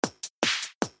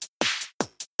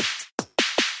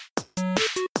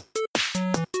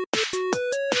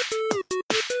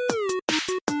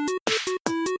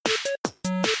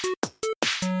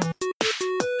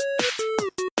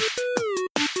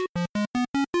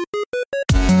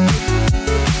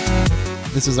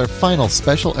This is our final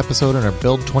special episode in our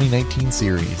Build 2019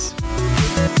 series.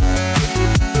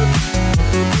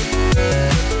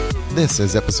 This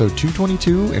is episode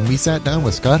 222, and we sat down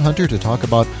with Scott Hunter to talk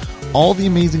about all the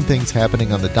amazing things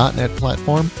happening on the .NET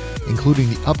platform, including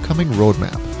the upcoming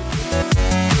roadmap.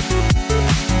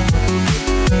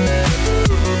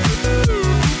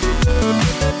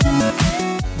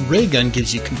 Raygun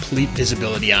gives you complete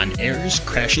visibility on errors,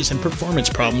 crashes, and performance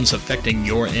problems affecting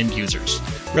your end users.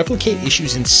 Replicate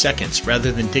issues in seconds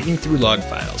rather than digging through log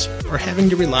files or having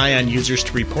to rely on users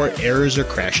to report errors or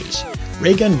crashes.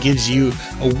 Raygun gives you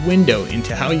a window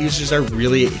into how users are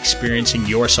really experiencing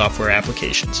your software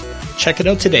applications. Check it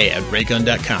out today at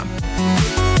raygun.com.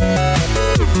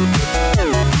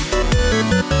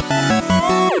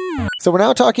 So we're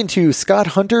now talking to Scott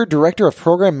Hunter, Director of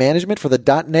Program Management for the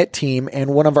 .NET team,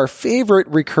 and one of our favorite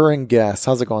recurring guests.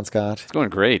 How's it going, Scott? It's going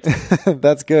great.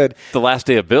 That's good. The last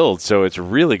day of build, so it's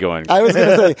really going good. I was going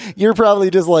to say, you're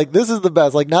probably just like, this is the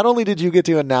best. Like, not only did you get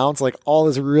to announce like all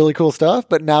this really cool stuff,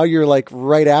 but now you're like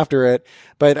right after it.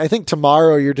 But I think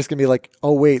tomorrow you're just going to be like,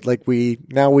 oh wait, like we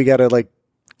got to like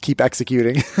keep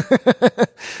executing.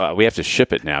 We have to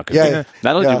ship it now.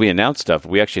 Not only did we announce stuff,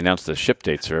 we actually announced the ship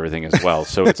dates for everything as well.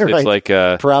 So it's, right. It's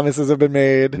like promises have been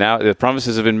made. Now the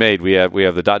promises have been made. We have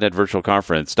the .NET Virtual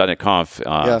Conference, .NET Conf,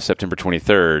 September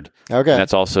 23rd. Okay, and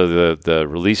that's also the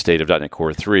release date of .NET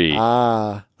Core 3.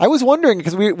 I was wondering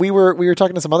because we were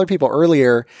talking to some other people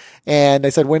earlier, and I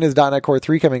said, when is .NET Core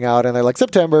 3 coming out? And they're like,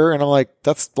 September, and I'm like,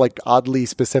 that's like oddly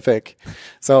specific.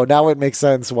 So now it makes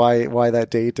sense why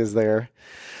that date is there.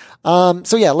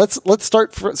 So yeah, let's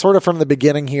start sort of from the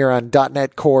beginning here on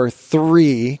 .NET Core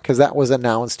 3, because that was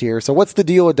announced here. So what's the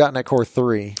deal with .NET Core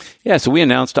 3? Yeah, so we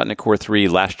announced .NET Core 3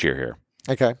 last year here.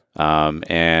 Okay.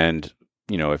 And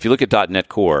if you look at .NET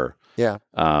Core,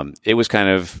 it was kind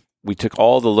of, we took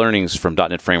all the learnings from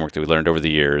 .NET Framework that we learned over the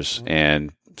years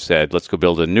and said, let's go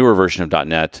build a newer version of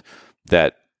 .NET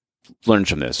that learns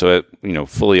from this. So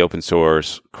fully open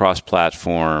source,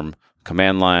 cross-platform,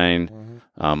 command line.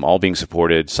 All being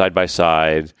supported side by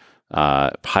side,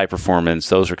 high performance.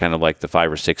 Those are kind of like the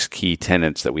 5 or 6 key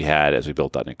tenets that we had as we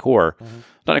built .NET Core.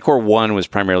 .NET Core 1 was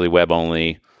primarily web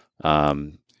only.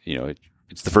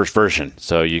 It's the first version,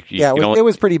 so it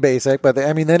was pretty basic. But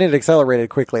then it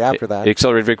accelerated quickly after that. It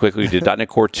accelerated very quickly. We did .NET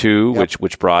Core 2,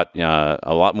 which brought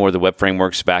a lot more of the web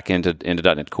frameworks back into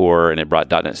 .NET Core, and it brought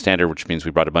 .NET Standard, which means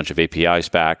we brought a bunch of APIs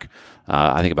back.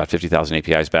 I think about 50,000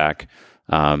 APIs back.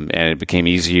 And it became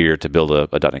easier to build a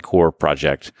 .NET Core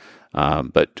project.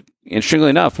 But interestingly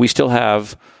enough, we still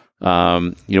have,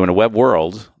 in a web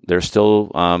world, there's still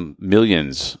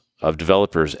millions of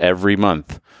developers every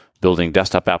month building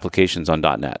desktop applications on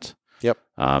 .NET. Yep.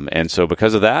 And so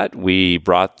because of that, we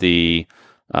brought the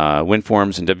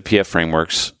WinForms and WPF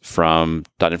frameworks from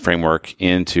 .NET Framework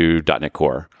into .NET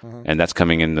Core. And that's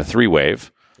coming in the 3 wave.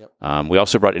 We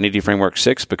also brought NAD Framework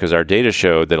 6 because our data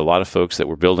showed that a lot of folks that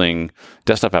were building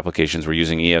desktop applications were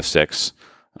using EF6.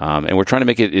 And we're trying to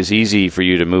make it as easy for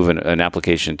you to move an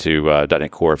application to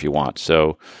 .NET Core if you want.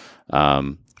 So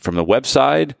from the web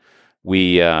side,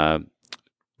 we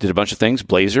did a bunch of things.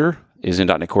 Blazor is in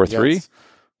 .NET Core 3,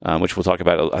 which we'll talk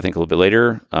about, I think, a little bit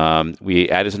later. We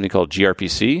added something called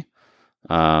gRPC.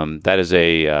 That is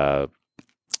a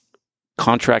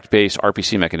contract-based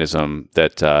RPC mechanism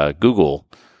that Google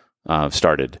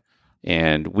started,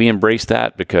 and we embraced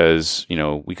that because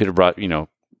we could have brought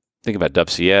think about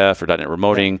WCF or .NET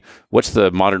Remoting. What's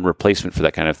the modern replacement for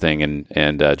that kind of thing? And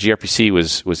gRPC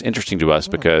was interesting to us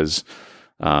because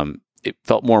it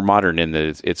felt more modern in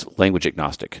that it's language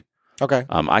agnostic. Okay.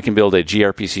 I can build a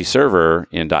gRPC server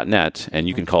in .NET, and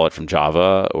you can call it from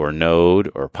Java or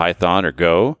Node or Python or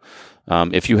Go.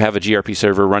 If you have a gRPC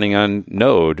server running on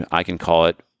Node, I can call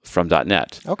it from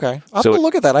 .NET. Okay. I'll have to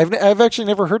look at that. I've actually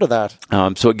never heard of that.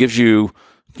 So it gives you,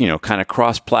 kind of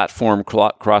cross-platform,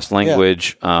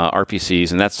 cross-language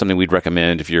RPCs, and that's something we'd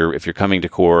recommend if you're coming to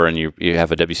Core and you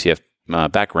have a WCF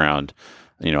background.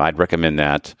 I'd recommend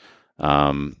that.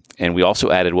 And we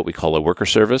also added what we call a worker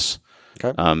service.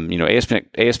 Okay.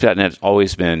 ASP.NET has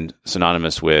always been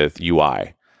synonymous with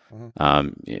UI.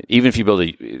 Even if you build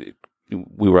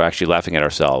we were actually laughing at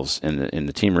ourselves in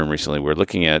the team room recently. We're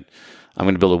looking at, I'm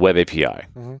going to build a web API,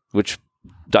 which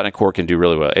 .NET Core can do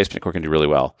really well. ASP.NET Core can do really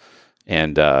well.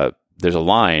 And there's a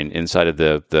line inside of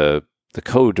the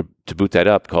code to boot that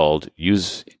up called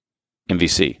use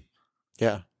MVC.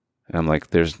 Yeah. And I'm like,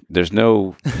 there's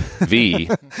no V,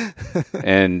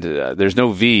 and there's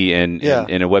no V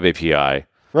in a web API.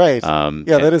 Right.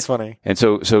 That is funny. And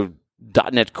so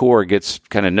 .NET Core gets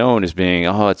kind of known as being,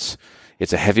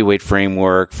 it's a heavyweight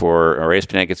framework for, or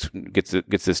ASP.NET gets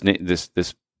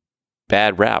this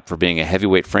bad rap for being a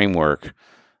heavyweight framework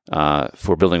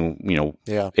for building,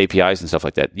 APIs and stuff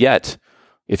like that. Yet,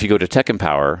 if you go to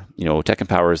TechEmpower,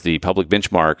 TechEmpower is the public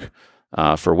benchmark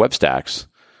for web stacks.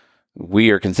 We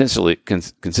are consistently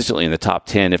in the top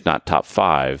 10, if not top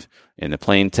 5, in the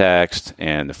plain text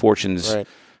and the fortunes. Right.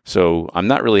 So I'm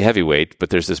not really heavyweight, but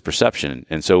there's this perception.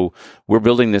 And so we're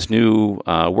building this new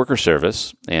worker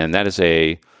service, and that is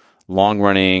a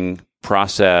long-running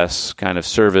process kind of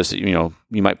service. You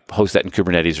might host that in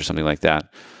Kubernetes or something like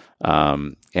that.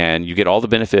 And you get all the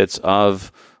benefits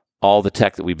of all the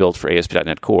tech that we built for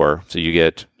ASP.NET Core. So you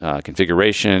get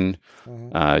configuration, you're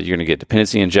going to get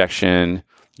dependency injection,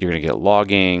 you're going to get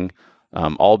logging,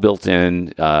 all built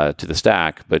in to the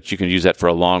stack, but you can use that for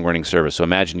a long-running service. So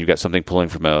imagine you've got something pulling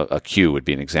from a queue would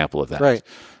be an example of that. Right.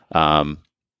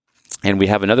 And we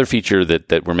have another feature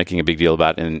that we're making a big deal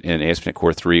about in ASP.NET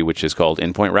Core 3, which is called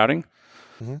endpoint routing.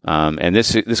 And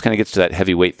this kind of gets to that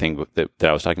heavyweight thing that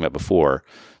I was talking about before.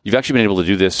 You've actually been able to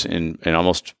do this in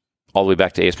almost all the way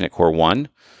back to ASP.NET Core 1,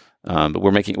 but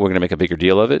we're going to make a bigger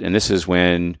deal of it. And this is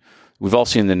when we've all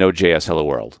seen the Node.js Hello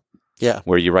World. Yeah.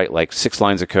 Where you write like 6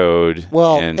 lines of code.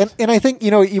 Well, and I think,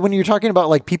 when you're talking about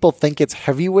like people think it's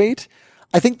heavyweight,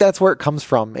 I think that's where it comes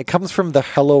from. It comes from the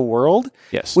Hello World.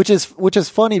 Yes. Which is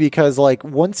funny because like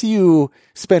once you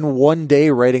spend one day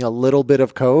writing a little bit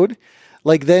of code,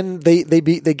 like then they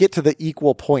get to the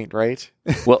equal point, right?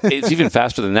 Well, it's even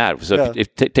faster than that. So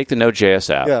take the Node.js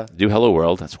app, do Hello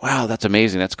World. That's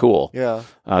amazing. That's cool. Yeah.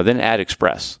 Then add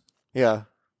Express. Yeah.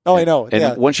 Oh, I know.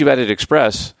 And once you've added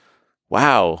Express,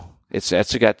 wow. It's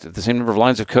actually got the same number of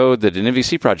lines of code that an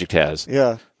MVC project has.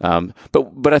 Yeah.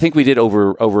 But I think we did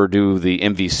overdo the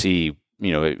MVC.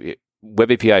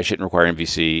 Web API shouldn't require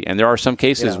MVC, and there are some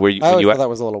cases where I thought that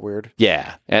was a little weird.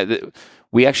 Yeah.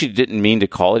 We actually didn't mean to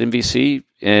call it MVC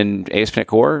in ASP.NET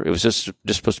Core. It was just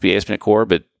supposed to be ASP.NET Core,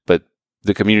 but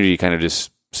the community kind of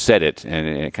just said it, and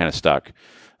it kind of stuck.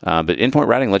 But endpoint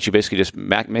routing lets you basically just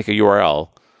make a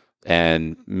URL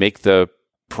and make the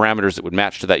parameters that would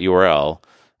match to that URL.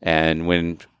 And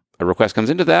when a request comes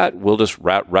into that, we'll just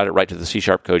route it right to the C#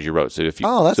 code you wrote. So if you,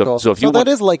 that's cool. So that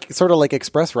is like sort of like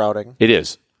Express routing. It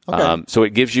is. Okay. So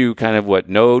it gives you kind of what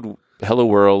Node, Hello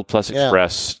World plus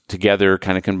Express together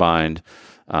kind of combined.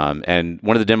 And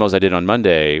one of the demos I did on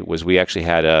Monday was we actually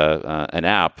had an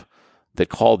app that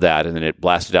called that, and then it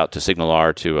blasted out to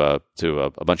SignalR to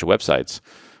a bunch of websites.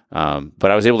 But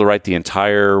I was able to write the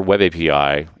entire web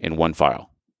API in one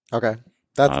file. Okay.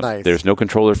 That's nice. There's no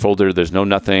controller folder. There's no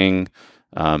nothing.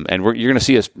 And you're going to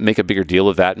see us make a bigger deal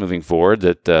of that moving forward,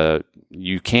 that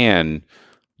you can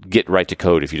get right to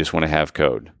code if you just want to have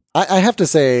code. I have to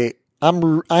say,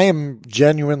 I am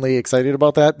genuinely excited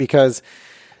about that because,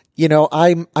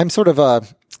 I'm sort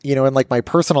of in like my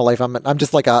personal life, I'm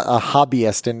just like a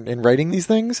hobbyist in writing these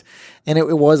things. And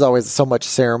it was always so much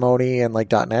ceremony and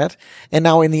like .NET. And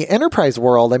now in the enterprise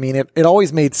world, I mean, it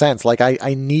always made sense. Like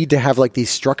I need to have like these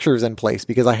structures in place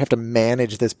because I have to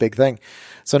manage this big thing.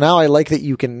 So now I like that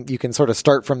you can sort of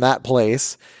start from that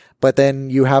place, but then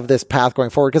you have this path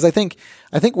going forward. Cause I think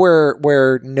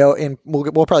where Node, and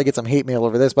we'll probably get some hate mail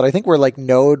over this, but I think where like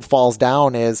Node falls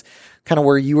down is kind of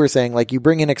where you were saying, like you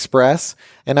bring in Express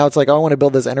and now it's like, oh, I want to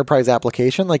build this enterprise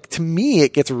application. Like to me,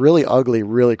 it gets really ugly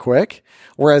really quick.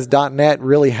 Whereas .NET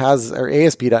really has, or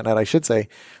ASP.NET, I should say,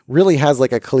 really has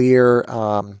like a clear,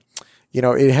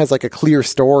 it has like a clear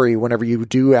story whenever you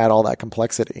do add all that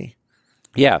complexity.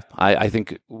 Yeah, I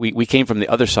think we came from the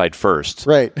other side first,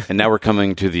 right? And now we're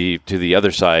coming to the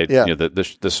other side,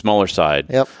 the smaller side.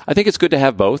 Yep. I think it's good to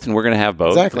have both, and we're going to have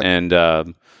both. Exactly. And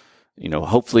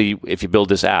hopefully, if you build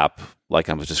this app like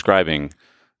I was describing,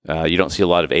 you don't see a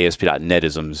lot of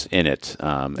ASP.NET-isms in it.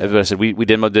 As I said, we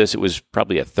demoed this. It was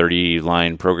probably a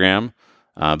 30-line program,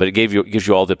 but it gives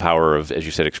you all the power of, as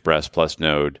you said, Express plus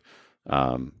Node.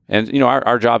 And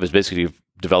our job is basically to give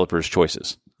developers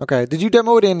choices. Okay. Did you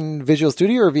demo it in Visual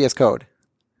Studio or VS Code?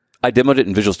 I demoed it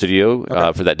in Visual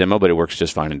Studio for that demo, but it works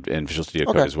just fine in Visual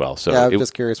Studio Code as well. So I'm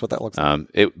just curious what that looks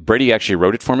like. Brady actually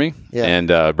wrote it for me, and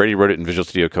Brady wrote it in Visual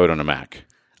Studio Code on a Mac.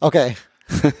 Okay.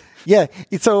 Yeah.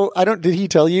 So did he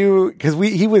tell you? Because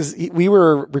we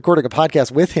were recording a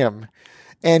podcast with him,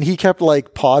 and he kept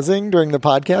like pausing during the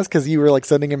podcast because you were like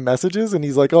sending him messages, and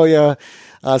he's like, "Oh yeah,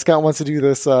 Scott wants to do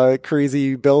this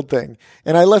crazy build thing,"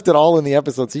 and I left it all in the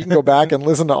episode, so you can go back and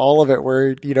listen to all of it.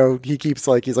 Where he keeps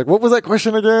like he's like, "What was that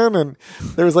question again?" And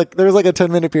there was like a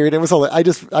 10-minute period. It was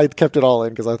hilarious. I kept it all in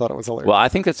because I thought it was hilarious. Well, I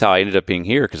think that's how I ended up being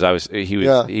here because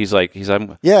he's like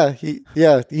I'm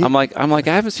like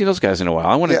I haven't seen those guys in a while.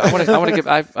 I want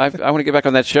to get back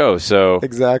on that show. So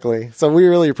exactly. So we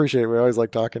really appreciate it. We always like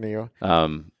talking to you.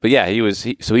 But yeah,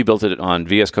 he built it on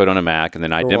VS Code on a Mac, and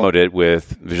then I demoed it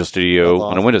with Visual Studio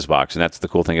on a Windows box. And that's the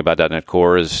cool thing about .NET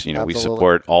Core is, we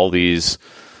support all these.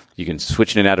 You can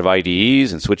switch in and out of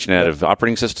IDEs and switch in and out of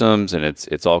operating systems, and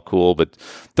it's all cool. But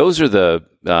those are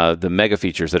the mega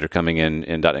features that are coming in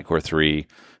 .NET Core 3.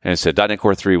 And it said .NET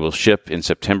Core 3 will ship in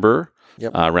September,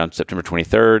 around September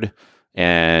 23rd.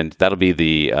 And that'll be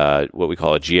the what we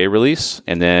call a GA release.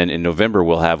 And then in November,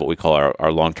 we'll have what we call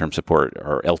our long-term support,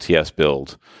 our LTS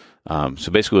build.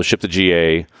 So basically, we'll ship the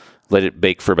GA, let it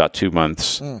bake for about 2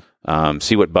 months,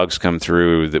 see what bugs come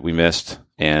through that we missed,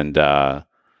 and then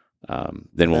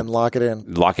we'll lock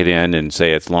it in and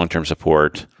say it's long-term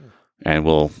support, and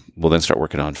we'll then start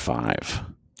working on 5.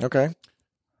 Okay.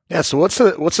 Yeah. So what's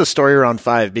the story around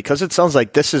 5? Because it sounds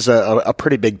like this is a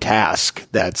pretty big task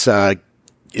that's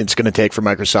it's going to take for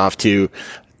Microsoft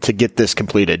to get this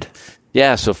completed.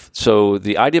 Yeah. So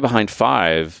the idea behind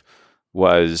 5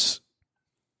 was,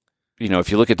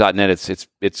 if you look at .NET,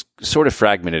 it's sort of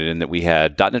fragmented in that we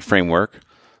had .NET Framework.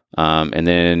 And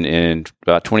then in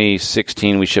about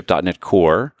 2016, we shipped .NET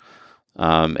Core.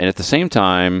 And at the same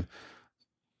time,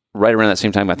 right around that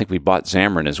same time, I think we bought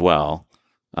Xamarin as well.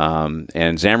 And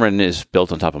Xamarin is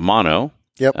built on top of Mono.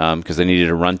 Yep. Because they needed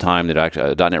a runtime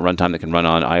a .NET runtime that can run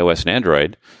on iOS and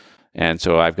Android. And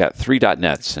so I've got 3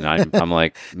 .NETs, and I'm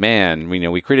like, man,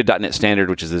 we created .NET Standard,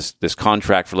 which is this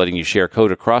contract for letting you share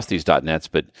code across these .NETs.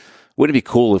 But wouldn't it be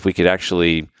cool if we could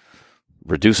actually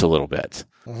reduce a little bit?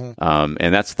 Mm-hmm.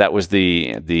 And that was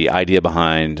the idea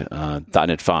behind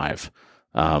 .NET 5,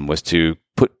 was to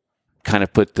put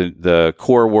the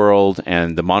core world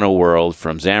and the Mono world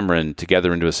from Xamarin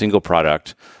together into a single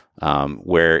product,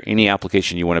 where any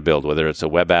application you want to build, whether it's a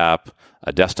web app,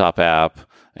 a desktop app,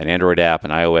 an Android app,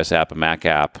 an iOS app, a Mac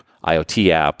app, IoT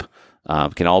app,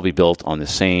 can all be built on the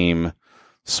same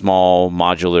small,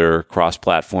 modular,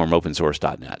 cross-platform, open-source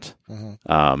 .NET.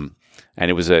 Mm-hmm. And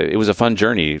it was a fun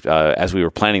journey as we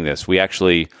were planning this. We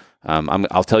actually,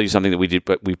 I'll tell you something that we did,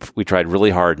 but we tried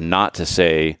really hard not to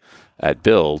say at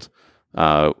Build.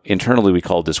 Internally, we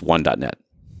called this one.NET.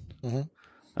 Mm-hmm.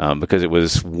 Because it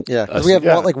was we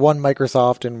have like one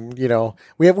Microsoft, and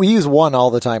we use one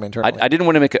all the time internally. I didn't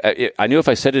want to make I knew if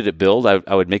I said it at Build,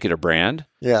 I would make it a brand.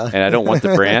 Yeah, and I don't want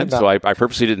the brand, no. So I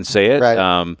purposely didn't say it.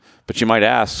 Right. But you might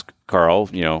ask, Carl,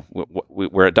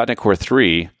 we're at .NET Core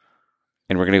 3,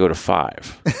 and we're going to go to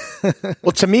 5.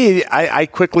 Well, to me, I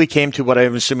quickly came to what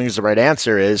I'm assuming is the right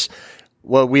answer is,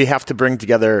 we have to bring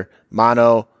together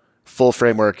Mono, full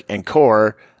framework, and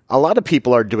Core. A lot of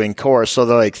people are doing Core, so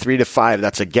they're like 3 to 5.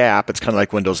 That's a gap. It's kind of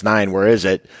like Windows 9. Where is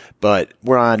it? But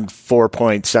we're on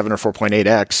 4.7 or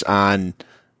 4.8x on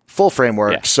full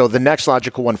framework. Yeah. So the next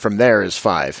logical one from there is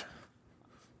 5.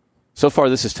 So far,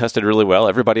 this is tested really well.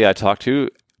 Everybody I talk to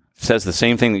says the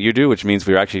same thing that you do, which means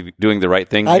we're actually doing the right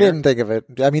thing. I didn't think of it.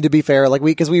 I mean, to be fair,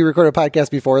 because we recorded a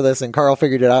podcast before this, and Carl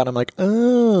figured it out, and I'm like,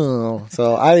 oh.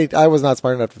 So I was not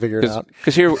smart enough to figure it out.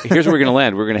 Because here's where we're going to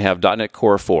land. We're going to have .NET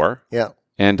Core 4. Yeah.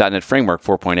 And .NET Framework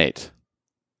 4.8.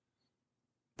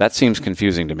 That seems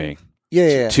confusing to me.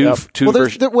 Yeah. Two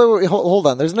versions. Wait, hold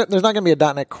on. There's not going to be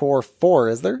a .NET Core 4,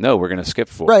 is there? No, we're going to skip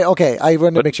 4. Right. Okay. I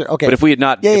wanted to make sure. Okay. But if we had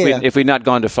not, if we had not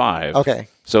gone to 5. Okay.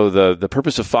 So the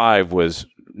purpose of 5 was,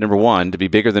 number one, to be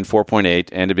bigger than 4.8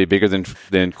 and to be bigger than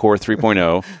Core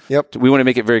 3.0. Yep. We want to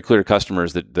make it very clear to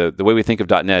customers that the way we think of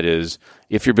 .NET is,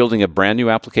 if you're building a brand new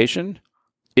application,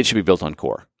 it should be built on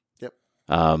Core.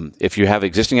 If you have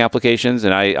existing applications,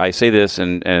 and I say this,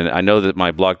 and I know that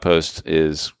my blog post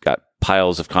is got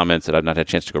piles of comments that I've not had a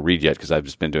chance to go read yet because I've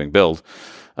just been doing Build.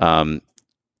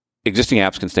 Existing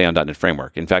apps can stay on .NET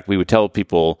Framework. In fact, we would tell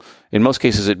people, in most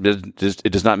cases, it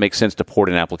does not make sense to port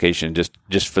an application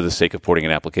just for the sake of porting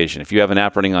an application. If you have an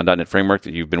app running on .NET Framework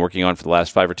that you've been working on for the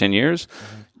last 5 or 10 years,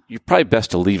 you're probably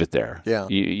best to leave it there. Yeah.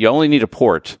 You only need a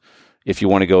port if you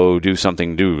want to go do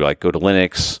something new, like go to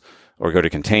Linux, or go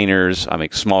to containers. I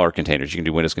make smaller containers. You can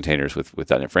do Windows containers with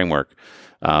 .NET Framework.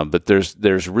 But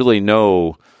there's really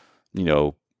no,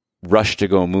 rush to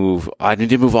go move. I need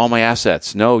to move all my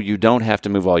assets. No, you don't have to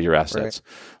move all your assets.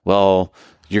 Right. Well,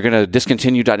 you're going to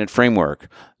discontinue .NET Framework.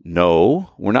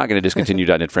 No, we're not going to discontinue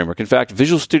 .NET Framework. In fact,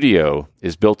 Visual Studio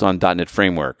is built on .NET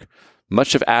Framework.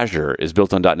 Much of Azure is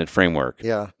built on .NET Framework.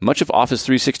 Yeah. Much of Office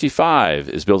 365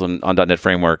 is built on .NET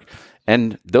Framework.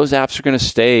 And those apps are going to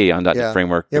stay on .NET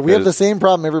Framework. Yeah, we have the same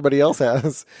problem everybody else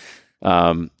has.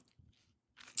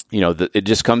 It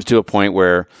just comes to a point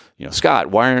where, Scott,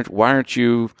 why aren't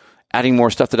you adding more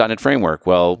stuff to .NET Framework?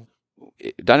 Well,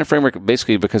 .NET Framework,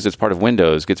 basically because it's part of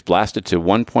Windows, gets blasted to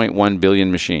 1.1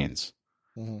 billion machines.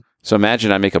 Mm-hmm. So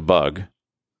imagine I make a bug,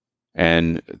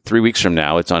 And 3 weeks from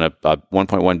now, it's on a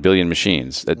 1.1 billion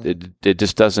machines. It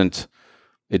just doesn't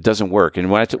work.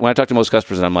 And when I talk to most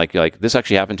customers, I'm like this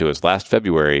actually happened to us last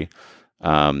February.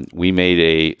 We made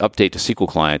a update to SQL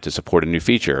Client to support a new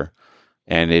feature,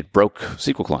 and it broke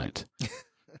SQL Client.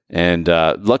 And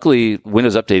luckily,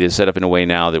 Windows Update is set up in a way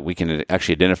now that we can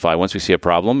actually identify once we see a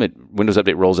problem. Windows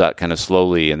Update rolls out kind of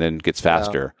slowly and then gets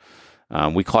faster.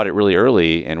 We caught it really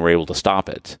early and were able to stop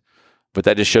it. But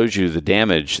that just shows you the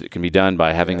damage that can be done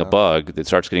by having a bug that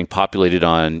starts getting populated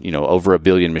on over 1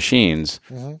 billion machines.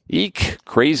 Eek,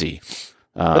 crazy.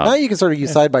 But now you can sort of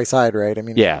use side by side, right? I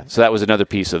mean, so that was another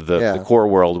piece of the core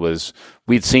world was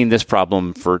we'd seen this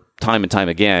problem for time and time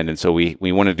again, and so we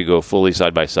wanted to go fully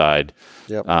side by side.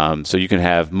 Yep. So you can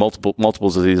have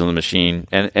multiples of these on the machine,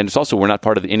 and it's also we're not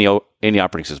part of any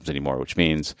operating systems anymore, which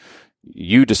means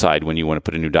you decide when you want to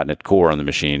put a new .NET Core on the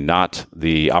machine, not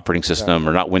the operating system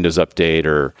or not Windows Update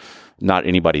or not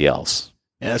anybody else.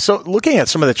 Yeah. So looking at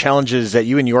some of the challenges that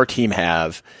you and your team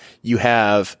have, you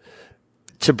have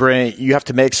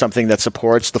to make something that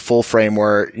supports the full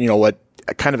framework, what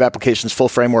kind of applications full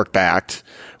framework backed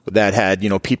that had,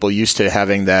 people used to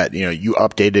having that, you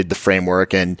updated the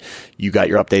framework and you got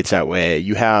your updates that way.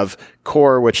 You have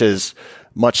Core, which is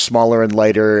much smaller and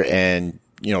lighter and,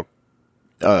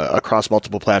 across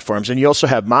multiple platforms. And you also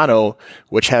have Mono,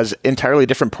 which has entirely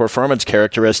different performance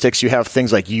characteristics. You have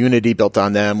things like Unity built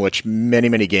on them, which many,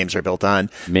 many games are built on.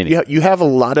 You have a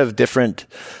lot of different,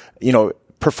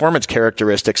 performance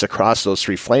characteristics across those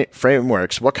three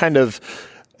frameworks. What kind of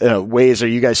ways are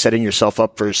you guys setting yourself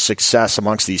up for success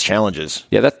amongst these challenges?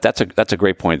 Yeah, that's a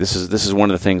great point. This is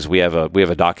one of the things we have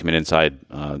a document inside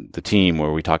the team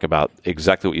where we talk about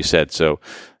exactly what you said. So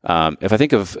if I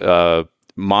think of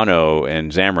Mono and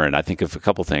Xamarin, I think of a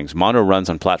couple things. Mono runs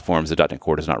on platforms that .NET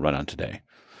Core does not run on today.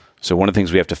 So one of the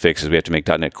things we have to fix is we have to make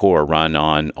 .NET Core run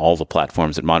on all the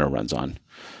platforms that Mono runs on.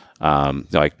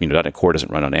 .NET Core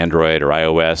doesn't run on Android or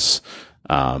iOS.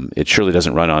 It surely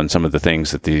doesn't run on some of the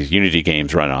things that the Unity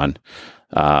games run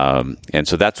on. And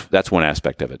so that's one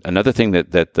aspect of it. Another thing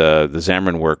that the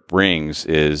Xamarin work brings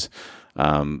is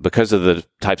because of the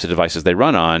types of devices they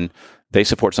run on, they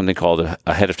support something called a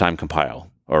ahead of time compile,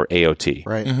 or AOT.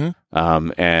 Right.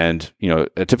 And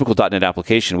a typical .NET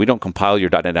application, we don't compile your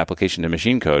 .NET application to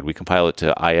machine code. We compile it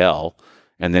to IL.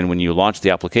 And then when you launch the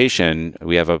application,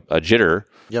 we have a jitter,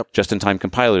 just-in-time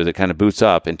compiler that kind of boots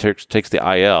up and takes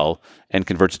the IL and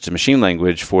converts it to machine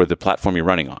language for the platform you're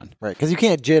running on. Right, because you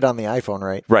can't JIT on the iPhone,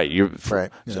 right?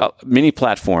 Right. So many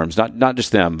platforms, not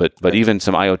just them, but even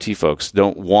some IoT folks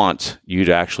don't want you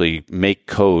to actually make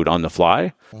code on the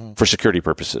fly for security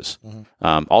purposes.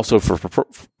 Also for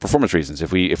performance reasons.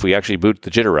 If we actually boot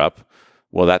the jitter up,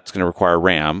 well, that's going to require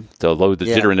RAM to load the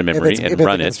jitter into memory and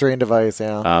run it. If it's a constrained device,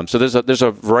 so there's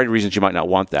a variety of reasons you might not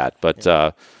want that,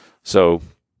 but so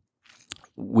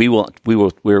we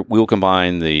will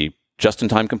combine the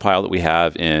just-in-time compile that we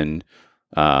have in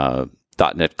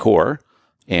 .NET Core,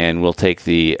 and we'll take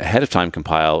the ahead-of-time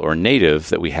compile or native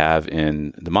that we have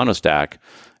in the Mono stack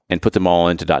and put them all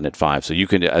into .NET 5. So you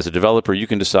can, as a developer, you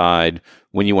can decide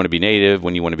when you want to be native,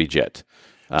 when you want to be JIT.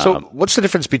 So what's the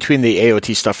difference between the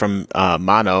AOT stuff from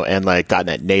Mono and like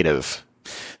 .NET Native?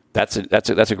 That's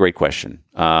a great question.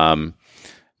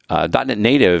 .NET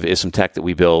Native is some tech that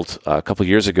we built a couple of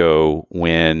years ago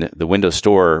when the Windows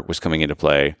Store was coming into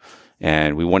play,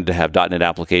 and we wanted to have .NET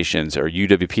applications or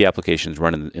UWP applications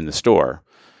run in the store.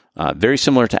 Very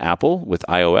similar to Apple with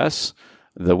iOS,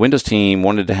 the Windows team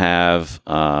wanted to have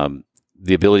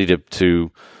the ability to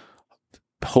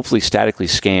hopefully statically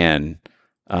scan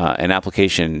an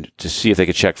application to see if they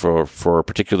could check for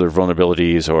particular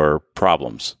vulnerabilities or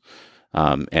problems.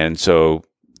 And so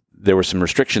there were some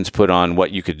restrictions put on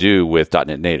what you could do with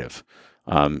 .NET Native.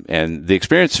 And the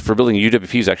experience for building a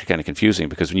UWP is actually kind of confusing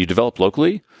because when you develop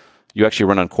locally, you actually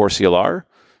run on Core CLR.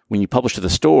 When you publish to the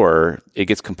store, it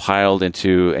gets compiled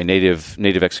into a native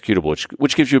executable,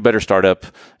 which gives you a better startup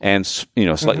and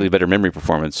slightly better memory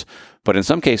performance. But in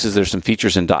some cases, there's some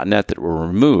features in .NET that were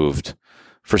removed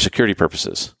for security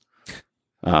purposes,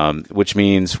 which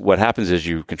means what happens is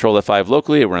you control F5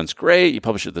 locally, it runs great, you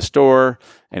publish it to the store,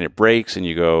 and it breaks, and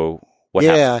you go, what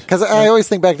happened? Yeah, because I always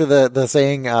think back to the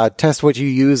saying, test what you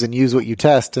use and use what you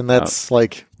test, and that's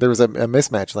there was a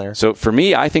mismatch there. So for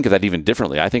me, I think of that even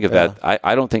differently. I think of that,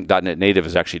 I don't think .NET Native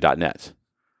is actually .NET.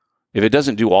 If it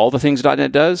doesn't do all the things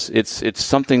 .NET does, it's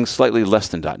something slightly less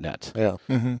than .NET. Yeah.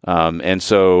 And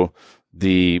so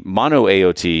the Mono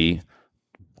AOT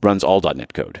runs all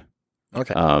 .NET code.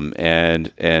 Okay.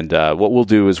 And what we'll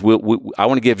do is I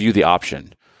want to give you the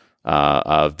option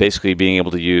of basically being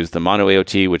able to use the Mono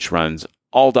AOT, which runs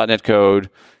all .NET code.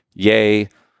 Yay.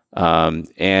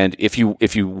 And if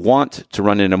you want to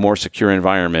run in a more secure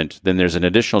environment, then there's an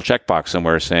additional checkbox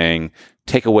somewhere saying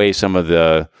take away some of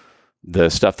the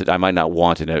stuff that I might not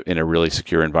want in a really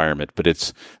secure environment. But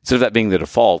it's instead of that being the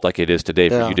default like it is today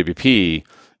for UWP,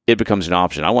 it becomes an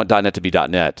option. I want .NET to be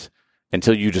 .NET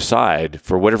until you decide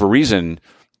for whatever reason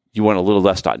you want a little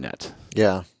less .NET.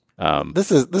 Yeah.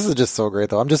 This is just so great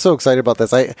though. I'm just so excited about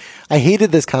this. I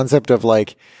hated this concept of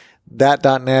like that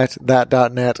 .NET, and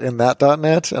that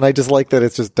 .NET, and I just like that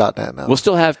it's just .NET now. We'll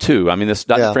still have two. I mean, this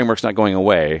 .NET framework's not going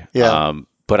away. Yeah.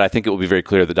 But I think it will be very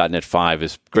clear that .NET 5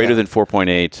 is greater than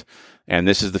 4.8, and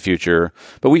this is the future.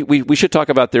 But we should talk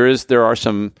about there are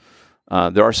some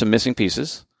missing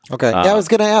pieces. Okay. I was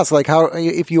going to ask, like, how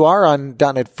if you are on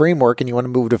 .NET Framework and you want to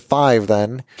move to 5,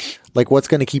 then, like, what's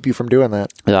going to keep you from doing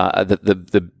that?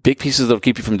 The big pieces that will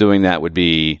keep you from doing that would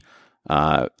be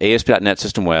ASP.NET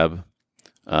System Web,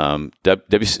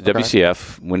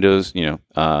 WCF, Windows,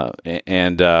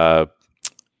 and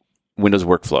Windows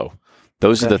Workflow.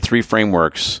 Those are the three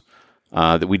frameworks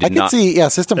that we did not. I could see,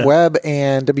 System Web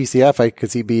and WCF. I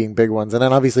could see being big ones, and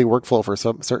then obviously Workflow for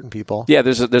some certain people. Yeah,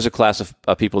 there's a class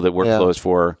of people that Workflow is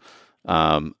for.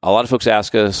 A lot of folks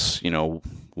ask us,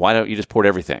 why don't you just port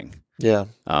everything? Yeah,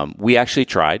 we actually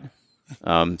tried.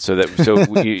 So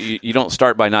you don't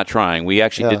start by not trying. We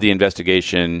actually did the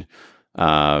investigation.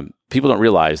 People don't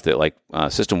realize that like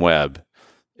System Web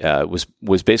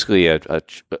was basically a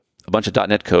bunch of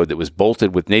 .NET code that was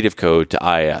bolted with native code to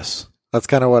IIS. That's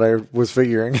kind of what I was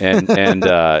figuring. and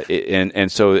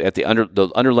so at the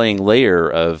underlying layer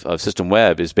of System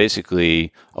Web is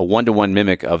basically a one-to-one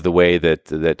mimic of the way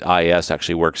that IIS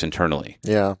actually works internally.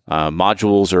 Yeah.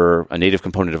 Modules are a native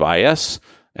component of IIS,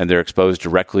 and they're exposed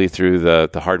directly through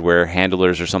the hardware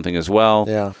handlers or something as well.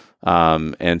 Yeah.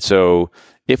 And so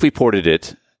if we ported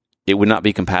it, it would not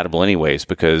be compatible anyways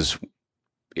because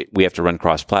we have to run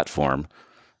cross-platform.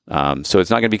 So it's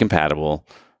not going to be compatible.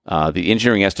 The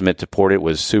engineering estimate to port it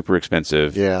was super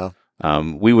expensive. Yeah.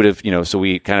 We would have, so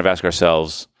we kind of ask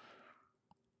ourselves,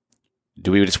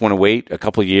 do we just want to wait a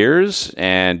couple of years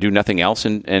and do nothing else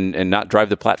and not drive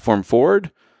the platform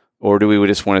forward? Or do we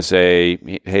just want to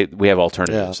say, hey, we have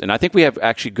alternatives? Yeah. And I think we have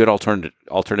actually good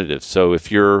alternatives. So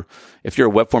if you're a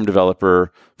web form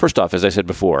developer, first off, as I said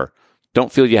before, don't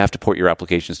feel you have to port your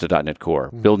applications to .NET Core.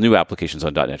 Mm-hmm. Build new applications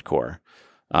on .NET Core.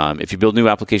 If you build new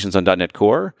applications on .NET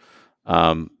Core,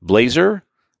 Blazor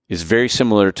is very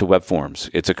similar to web forms.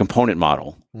 It's a component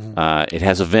model. Mm-hmm. It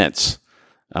has events.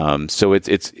 So it's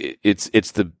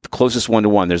the closest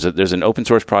one-to-one. There's an open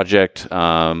source project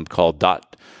called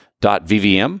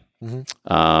 .vvm,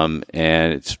 mm-hmm.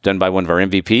 And it's done by one of our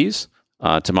MVPs,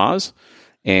 Tamaz,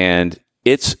 and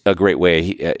it's a great way.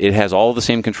 It has all the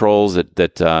same controls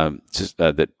that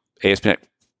ASP.NET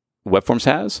Web Forms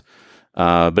has.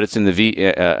 But it's in the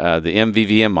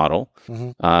MVVM model.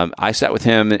 Mm-hmm. I sat with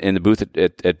him in the booth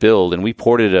at Build, and we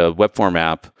ported a web form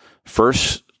app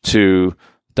first to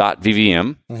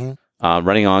 .vvm, mm-hmm.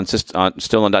 Running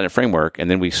still on .NET Framework, and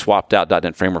then we swapped out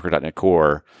 .NET Framework or .NET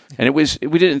Core, and we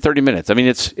did it in 30 minutes. I mean,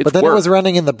 it's but then it was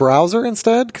running in the browser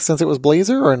instead, since it was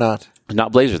Blazor, or not?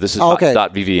 Not Blazor. This is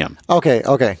 .vvm. Okay.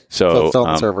 So it's still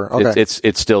on the server. Okay,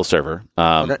 it's still server.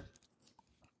 Okay.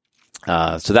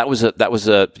 So that was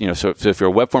so if you're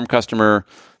a web form customer,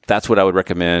 that's what I would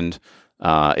recommend.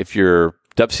 If you're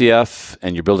WCF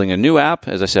and you're building a new app,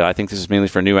 as I said, I think this is mainly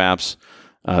for new apps.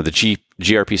 The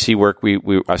gRPC work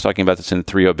I was talking about this in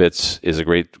 3.0 bits is a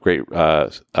great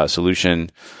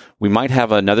solution. We might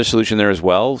have another solution there as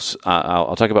well.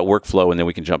 I'll talk about workflow and then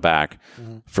we can jump back.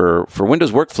 Mm-hmm. For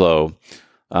Windows Workflow,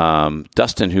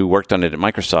 Dustin, who worked on it at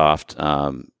Microsoft,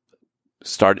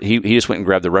 he just went and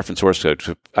grabbed the reference source code.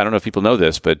 I don't know if people know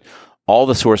this, but all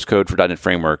the source code for .NET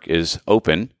Framework is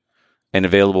open and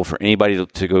available for anybody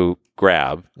to go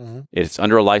grab. Mm-hmm. It's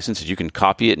under a license that you can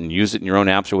copy it and use it in your own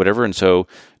apps or whatever. And so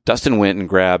Dustin went and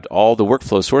grabbed all the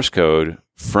workflow source code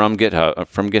from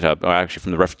GitHub, or actually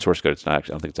from the reference source code. It's not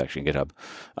actually, I don't think it's actually in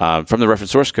GitHub, from the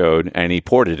reference source code, and he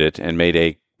ported it and made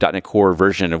a .NET Core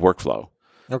version of Workflow.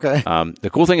 Okay. The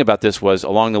cool thing about this was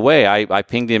along the way, I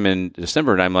pinged him in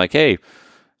December and I'm like, hey,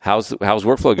 how's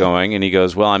Workflow going? And he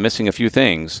goes, well, I'm missing a few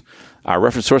things. Our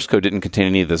reference source code didn't contain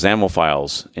any of the XAML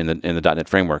files in the .NET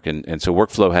Framework. And so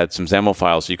Workflow had some XAML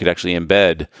files so you could actually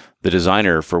embed the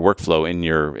designer for Workflow in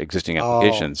your existing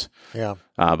applications. Yeah.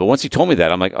 But once he told me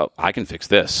that, I'm like, oh, I can fix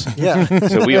this. Yeah.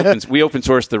 So we open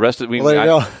sourced the rest of it. There you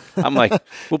go. I'm like,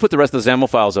 we'll put the rest of the XAML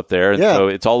files up there. And so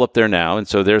it's all up there now. And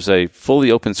so there's a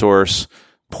fully open source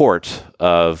port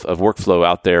of Workflow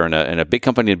out there, and a big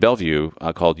company in Bellevue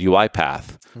called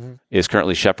UiPath is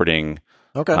currently shepherding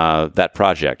that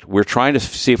project. We're trying to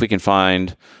see if we can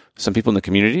find some people in the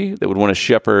community that would want to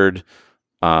shepherd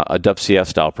a WCF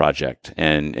style project.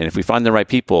 And if we find the right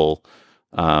people,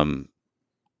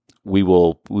 we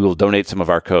will donate some of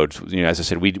our code. As I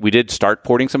said, we did start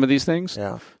porting some of these things.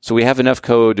 Yeah. So we have enough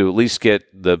code to at least get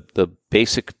the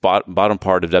basic bottom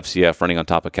part of WCF running on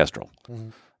top of Kestrel.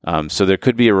 Mm-hmm. So there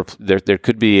could be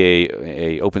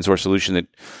a open source solution that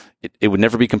it would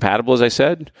never be compatible, as I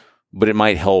said, but it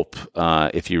might help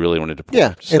if you really wanted to port.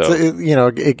 Yeah.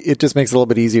 It just makes it a little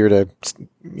bit easier to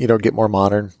get more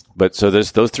modern. But so those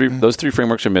three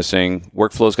frameworks are missing.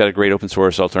 Workflow's got a great open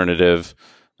source alternative.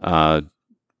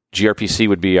 gRPC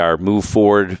would be our move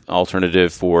forward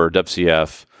alternative for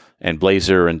WCF, and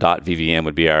Blazor and .vvm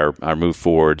would be our move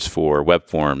forwards for web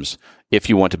forms if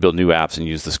you want to build new apps and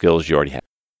use the skills you already have.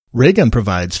 Raygun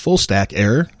provides full stack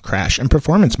error, crash, and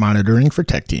performance monitoring for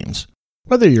tech teams.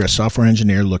 Whether you're a software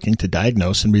engineer looking to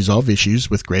diagnose and resolve issues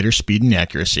with greater speed and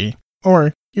accuracy,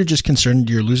 or you're just concerned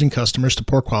you're losing customers to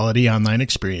poor quality online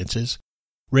experiences,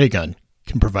 Raygun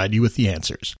can provide you with the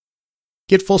answers.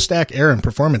 Get full stack error and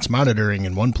performance monitoring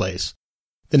in one place.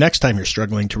 The next time you're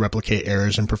struggling to replicate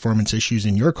errors and performance issues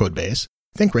in your codebase,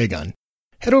 think Raygun.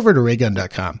 Head over to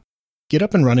raygun.com. Get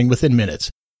up and running within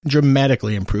minutes and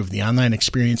dramatically improve the online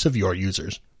experience of your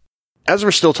users. As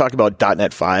we're still talking about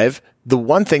 .NET 5, the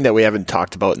one thing that we haven't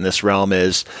talked about in this realm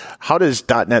is how does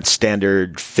 .NET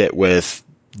Standard fit with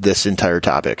this entire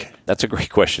topic? That's a great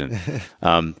question.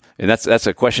 And that's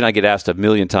a question I get asked a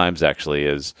million times, actually,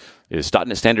 is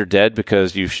 .NET Standard dead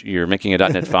because you're making a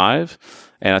 .NET 5?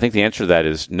 And I think the answer to that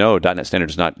is no, .NET Standard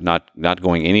is not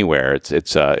going anywhere.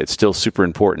 It's still super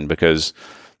important because,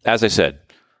 as I said,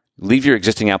 leave your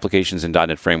existing applications in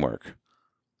 .NET Framework.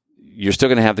 You're still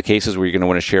going to have the cases where you're going to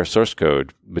want to share source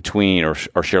code between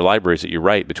or share libraries that you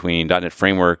write between .NET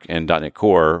Framework and .NET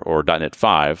Core or .NET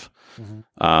 5.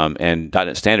 Mm-hmm. And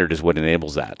 .NET Standard is what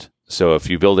enables that. So if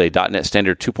you build a .NET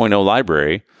Standard 2.0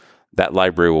 library, that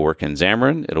library will work in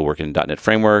Xamarin, it'll work in .NET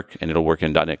Framework, and it'll work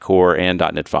in .NET Core and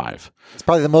 .NET 5. It's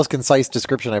probably the most concise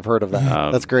description I've heard of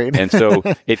that. That's great. And so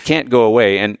it can't go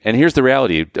away. And here's the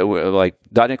reality. Like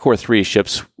 .NET Core 3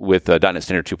 ships with .NET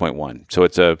Standard 2.1. So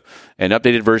it's an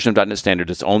updated version of .NET Standard.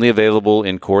 It's only available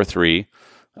in Core 3.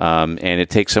 And it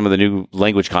takes some of the new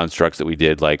language constructs that we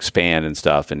did, like span and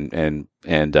stuff, and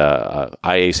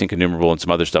IAsync enumerable and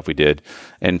some other stuff we did,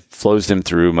 and flows them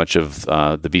through much of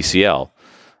the BCL.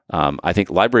 I think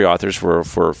library authors for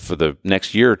the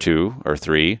next year or two or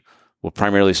three will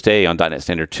primarily stay on .NET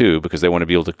Standard 2 because they want to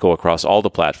be able to go across all the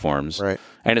platforms. Right.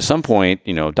 And at some point,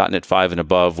 .NET 5 and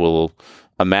above will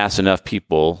amass enough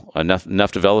people,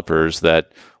 enough developers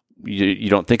that you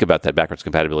don't think about that backwards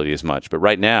compatibility as much. But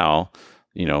right now,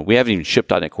 we haven't even shipped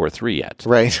 .NET Core 3 yet.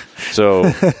 Right. So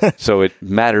it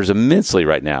matters immensely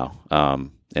right now.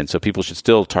 And so people should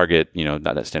still target,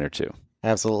 .NET Standard 2.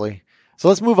 Absolutely. So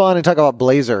let's move on and talk about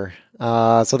Blazor.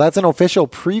 So that's an official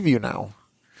preview now.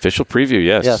 Official preview,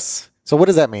 yes. Yes. So what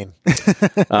does that mean?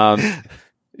 I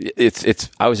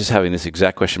was just having this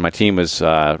exact question. My team was,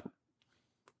 I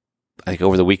think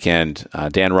over the weekend,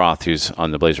 Dan Roth, who's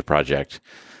on the Blazor project,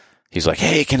 he's like,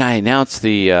 "Hey, can I announce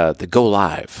the go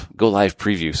live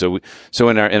preview?" So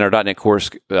in our .NET Core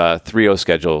 3.0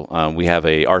 schedule, we have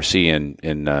a RC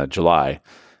in July,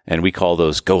 and we call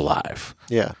those go live.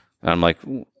 Yeah. And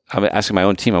I'm asking my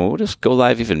own team, what does go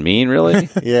live even mean, really?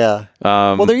 Yeah.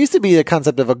 Well, there used to be a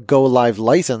concept of a go live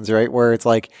license, right? Where it's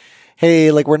like,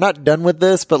 hey, like we're not done with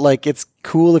this, but like it's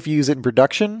cool if you use it in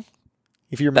production.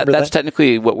 If you remember that's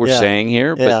technically what we're saying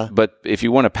here. Yeah. But if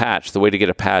you want a patch, the way to get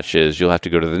a patch is you'll have to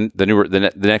go to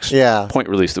the next point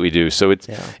release that we do. So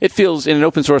it feels, in an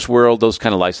open source world, those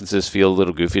kind of licenses feel a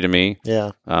little goofy to me.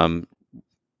 Yeah.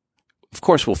 Of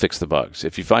course, we'll fix the bugs.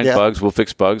 If you find bugs, we'll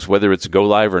fix bugs, whether it's go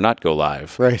live or not go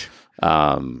live. Right.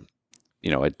 To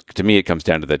me, it comes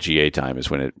down to that GA time is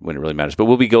when it really matters. But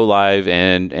we'll be go live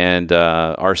and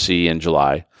RC in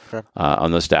July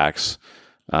on those stacks.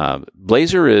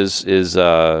 Blazor is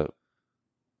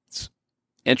it's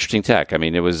interesting tech. I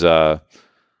mean, it was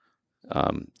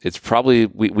it's probably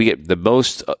we get the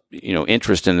most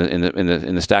interest in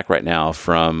the stack right now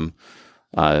from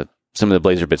some of the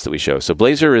Blazor bits that we show. So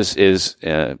Blazor is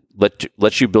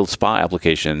lets you build SPA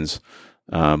applications,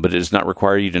 but it does not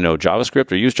require you to know JavaScript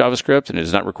or use JavaScript, and it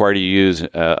does not require you to use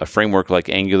a framework like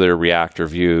Angular, React, or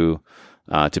Vue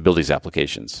to build these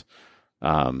applications.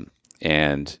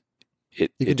 And you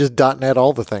can just .NET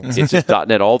all the things. It's just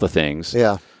 .NET all the things.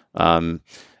 Yeah. And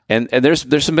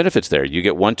there's some benefits there. You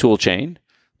get one tool chain.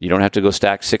 You don't have to go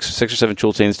stack six or seven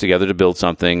tool chains together to build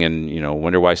something and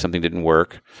wonder why something didn't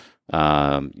work.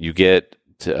 You get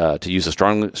to use a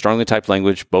strongly typed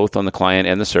language both on the client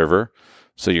and the server.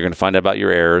 So you're going to find out about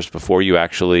your errors before you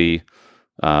actually,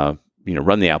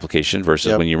 run the application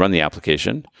versus when you run the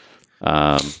application.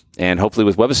 And hopefully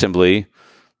with WebAssembly,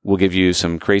 we'll give you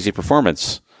some crazy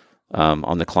performance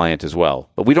on the client as well.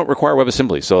 But we don't require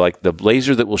WebAssembly. So like the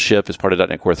Blazor that will ship as part of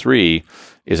 .NET Core 3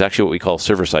 is actually what we call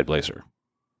server-side Blazor.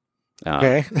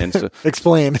 Okay. And so,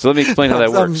 Explain. So let me explain how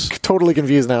that works. I'm totally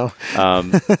confused now.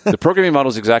 The programming model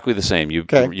is exactly the same. You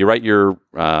write your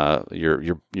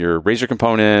Razor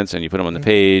components and you put them on the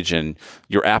page, and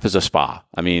your app is a spa.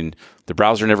 I mean, the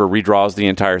browser never redraws the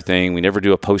entire thing. We never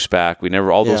do a postback.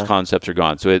 All those concepts are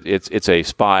gone. So it's a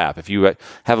spa app. If you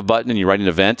have a button and you write an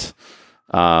event,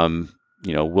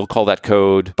 we'll call that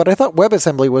code. But I thought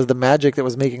WebAssembly was the magic that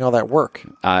was making all that work.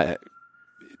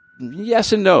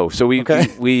 Yes and no. So so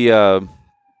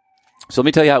let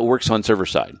me tell you how it works on server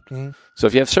side. Mm-hmm. So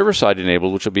if you have server side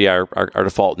enabled, which will be our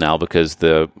default now because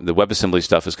the WebAssembly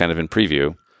stuff is kind of in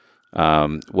preview,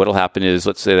 what'll happen is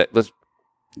let's say that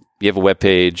you have a web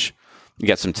page, you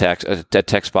got some text, a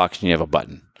text box, and you have a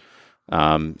button,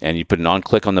 and you put an on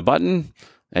click on the button,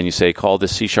 and you say call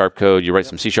this C# code. You write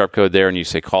some C# code there, and you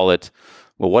say call it.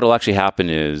 Well, what'll actually happen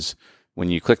is when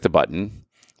you click the button,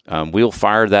 we'll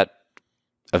fire that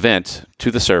event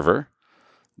to the server.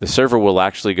 The server will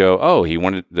actually go, oh,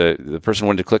 the person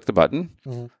wanted to click the button,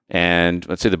 and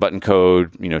let's say the button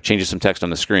code, changes some text on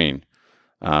the screen.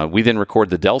 We then record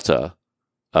the delta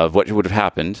of what would have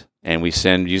happened, and we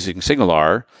send using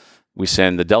SignalR. We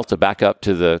send the delta back up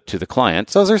to the client.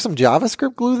 So is there some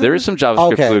JavaScript glue there? There is some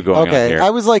JavaScript glue going on here. I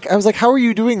was like, how are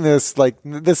you doing this? Like,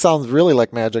 this sounds really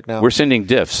like magic now. We're sending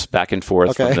diffs back and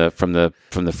forth from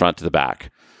the front to the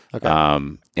back,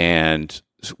 and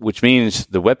which means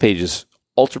the web page is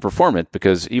ultra performant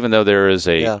because even though there is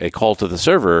a call to the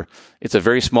server, it's a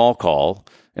very small call.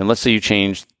 And let's say you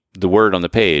change the word on the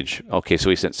page. Okay, so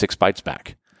we sent 6 bytes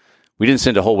back. We didn't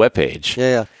send a whole web page.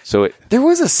 Yeah. So there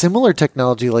was a similar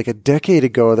technology like a decade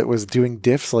ago that was doing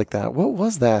diffs like that. What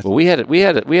was that? Well, we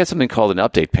had something called an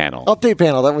update panel. Update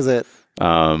panel. That was it.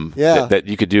 That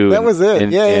you could do. That was it.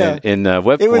 In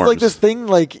web it was forms. like this thing.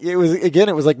 Like it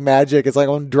was like magic. It's like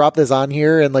I'm gonna drop this on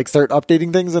here and like start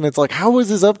updating things, and it's like, how is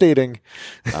this updating?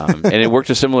 And it worked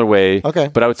a similar way. Okay,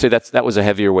 but I would say that was a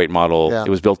heavier weight model. Yeah. It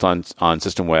was built on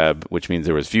System Web, which means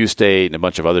there was view state and a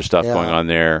bunch of other stuff going on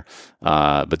there.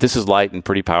 But this is light and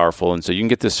pretty powerful, and so you can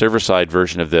get this server side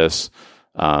version of this.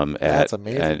 That's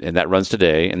amazing, and that runs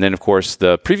today. And then, of course,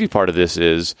 the preview part of this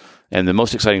is, and the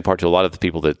most exciting part to a lot of the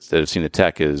people that have seen the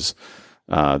tech is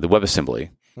the WebAssembly.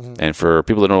 Mm-hmm. And for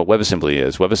people that don't know what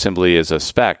WebAssembly is a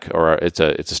spec or it's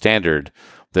a standard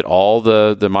that all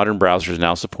the modern browsers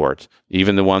now support,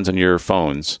 even the ones on your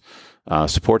phones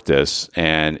support this.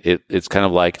 And it's kind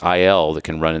of like IL that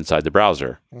can run inside the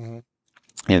browser. Mm-hmm.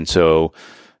 And so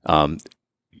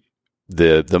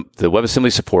the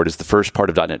WebAssembly support is the first part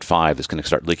of .NET 5 that's going to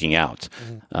start leaking out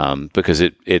because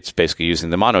it's basically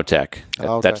using the monotech.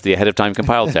 That's the ahead of time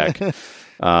compile tech.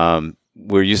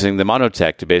 We're using the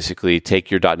monotech to basically take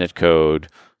your .NET code,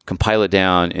 compile it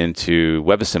down into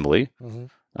WebAssembly,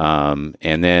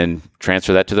 and then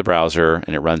transfer that to the browser,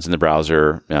 and it runs in the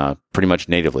browser pretty much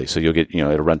natively. So you'll get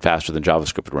it'll run faster than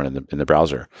JavaScript would run in the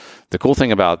browser. The cool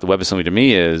thing about the WebAssembly to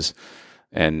me is.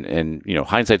 And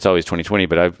hindsight's always 20/20,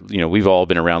 but we've all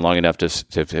been around long enough to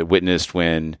have witnessed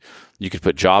when you could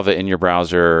put Java in your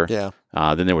browser. Yeah.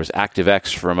 Then there was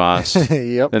ActiveX from us.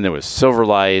 Yep. Then there was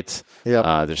Silverlight.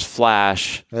 Yep. There's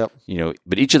Flash. Yep.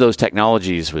 But each of those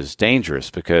technologies was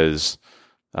dangerous because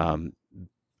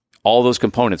all those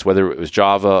components, whether it was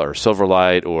Java or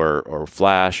Silverlight or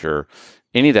Flash or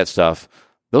any of that stuff,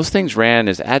 those things ran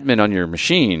as admin on your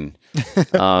machine.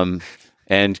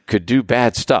 And could do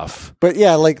bad stuff. But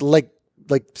yeah, like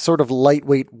sort of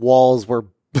lightweight walls were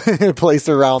placed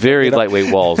around. Very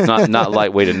lightweight walls, not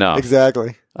lightweight enough.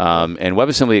 Exactly. And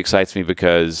WebAssembly excites me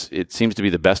because it seems to be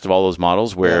the best of all those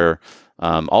models where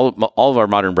all of our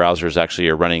modern browsers actually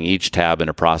are running each tab in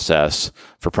a process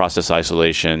for process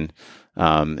isolation.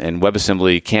 And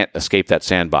WebAssembly can't escape that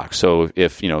sandbox. So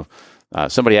if,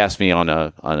 somebody asked me on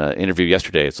an interview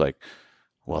yesterday, it's like,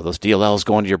 well, those DLLs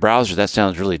go into your browser. That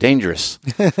sounds really dangerous.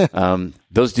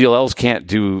 Those DLLs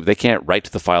can't write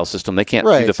to the file system. They can't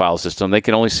see the file system. They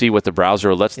can only see what the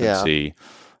browser lets them see,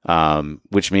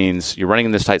 which means you're running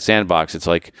in this tight sandbox. It's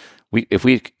like if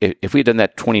we had done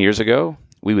that 20 years ago,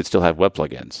 we would still have web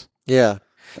plugins. Yeah.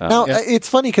 Now it's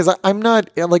funny because I'm not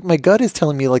like my gut is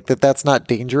telling me like that's not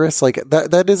dangerous. Like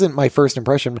that isn't my first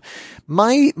impression.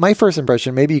 My first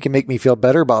impression, maybe you can make me feel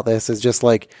better about this, is just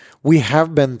like we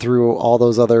have been through all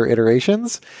those other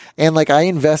iterations, and like I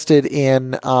invested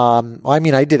in.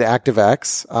 I did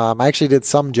ActiveX. I actually did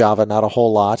some Java, not a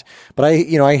whole lot, but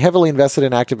I heavily invested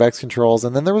in ActiveX controls,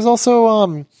 and then there was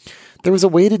also there was a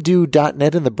way to do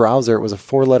 .NET in the browser. It was a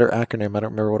 4-letter acronym. I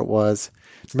don't remember what it was.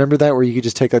 Remember that, where you could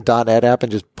just take a .NET app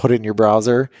and just put it in your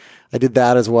browser? I did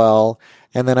that as well.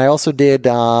 And then I also did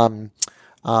the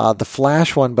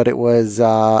Flash one, but it was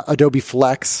Adobe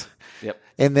Flex. Yep.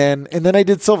 And then I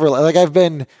did Silverlight. Like I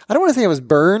don't want to say I was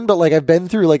burned, but like I've been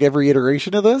through like every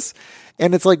iteration of this.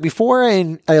 And it's like before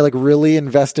I like really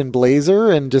invest in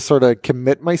Blazor and just sort of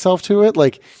commit myself to it,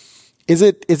 like is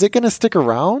it going to stick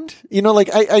around? Like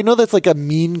I know that's like a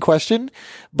mean question,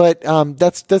 but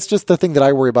that's just the thing that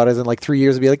I worry about, is in like 3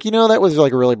 years to be like, that was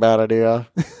like a really bad idea.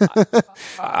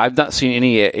 I've not seen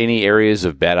any areas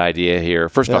of bad idea here.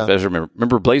 First off, as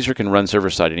remember Blazor can run server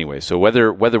side anyway. So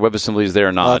whether WebAssembly is there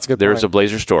or not, there's a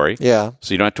Blazor story. Yeah.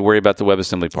 So you don't have to worry about the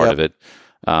WebAssembly part of it.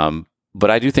 But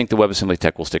I do think the WebAssembly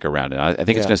tech will stick around, and I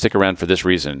think it's going to stick around for this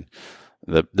reason.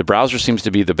 The browser seems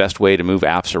to be the best way to move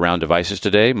apps around devices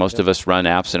today. Most of us run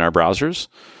apps in our browsers.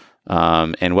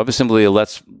 And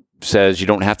WebAssembly says you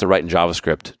don't have to write in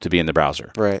JavaScript to be in the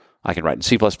browser. Right. I can write in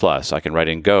C++, I can write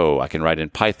in Go, I can write in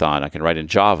Python, I can write in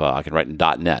Java, I can write in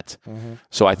 .NET. Mm-hmm.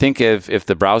 So I think if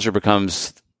the browser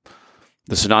becomes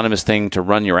the synonymous thing to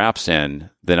run your apps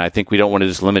in, then I think we don't want to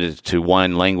just limit it to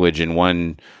one language and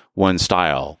one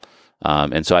style.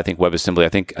 And so I think WebAssembly,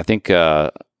 I think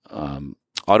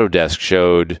Autodesk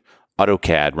showed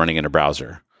AutoCAD running in a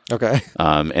browser. Okay.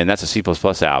 And that's a C++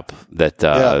 app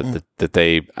that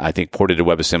they, I think, ported to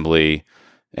WebAssembly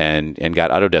and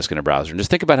got Autodesk in a browser. And just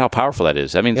think about how powerful that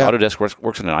is. I mean, Autodesk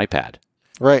works on an iPad.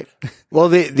 Right. Well,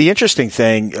 the interesting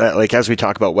thing, like as we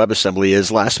talk about WebAssembly,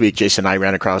 is last week Jason and I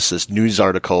ran across this news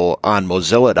article on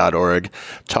Mozilla.org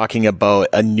talking about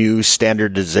a new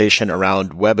standardization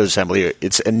around WebAssembly.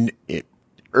 It's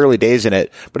early days in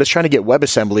it, but it's trying to get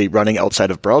WebAssembly running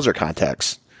outside of browser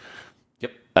contexts.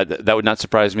 Yep. That would not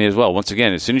surprise me as well. Once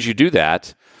again, as soon as you do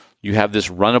that, you have this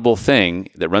runnable thing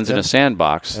that runs in a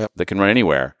sandbox that can run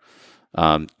anywhere.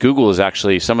 Google is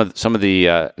actually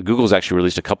Google's actually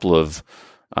released a couple of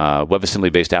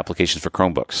WebAssembly based applications for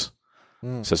Chromebooks.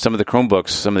 So some of the Chromebooks,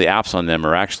 some of the apps on them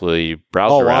are actually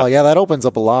browser apps. Yeah, that opens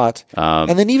up a lot.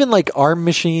 And then even like ARM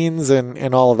machines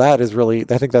and all of that is really,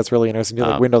 I think that's really interesting.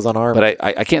 Like Windows on ARM. But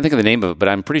I can't think of the name of it, but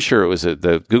I'm pretty sure it was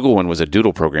the Google one was a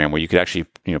doodle program where you could actually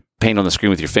paint on the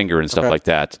screen with your finger and stuff like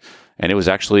that. And it was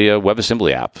actually a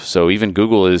WebAssembly app. So even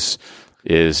Google is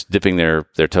dipping their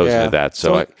toes into that.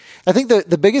 So I think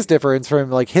the biggest difference from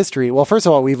like history, well, first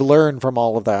of all, we've learned from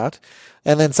all of that.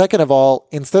 And then second of all,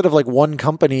 instead of like one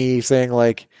company saying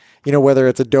like, whether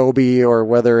it's Adobe or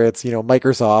whether it's,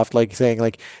 Microsoft, like saying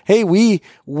like, hey, we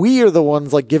are the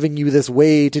ones like giving you this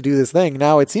way to do this thing.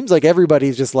 Now it seems like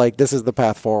everybody's just like, this is the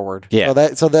path forward.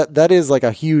 Yeah. So that is like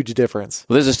a huge difference.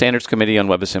 Well, there's a standards committee on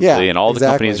WebAssembly and all the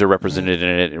companies are represented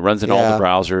in it. It runs in all the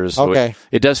browsers. So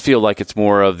it does feel like it's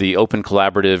more of the open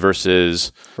collaborative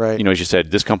versus, as you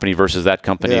said, this company versus that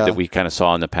company that we kind of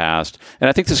saw in the past. And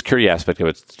I think the security aspect of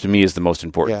it, to me, is the most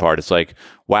important part. It's like,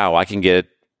 wow, I can get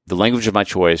the language of my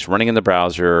choice running in the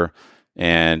browser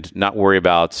and not worry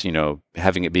about,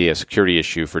 having it be a security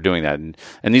issue for doing that. And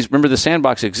remember, the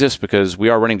sandbox exists because we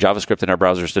are running JavaScript in our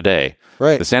browsers today.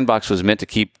 Right. The sandbox was meant to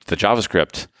keep the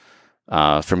JavaScript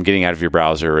from getting out of your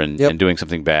browser and doing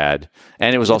something bad.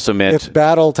 And it was also meant... It's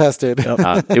battle tested.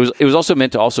 It was also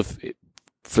meant to also...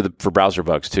 For browser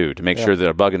bugs too, to make sure that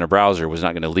a bug in a browser was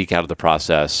not going to leak out of the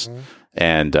process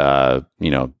and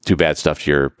do bad stuff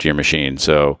to your machine.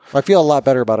 So I feel a lot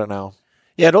better about it now.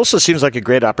 Yeah, it also seems like a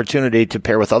great opportunity to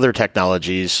pair with other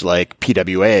technologies like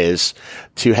PWAs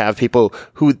to have people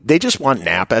who they just want an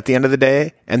app at the end of the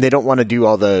day, and they don't want to do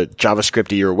all the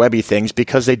JavaScripty or webby things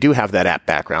because they do have that app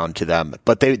background to them,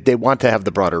 but they want to have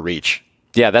the broader reach.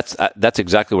 Yeah, that's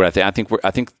exactly what I think.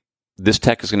 I think this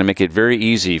tech is going to make it very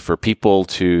easy for people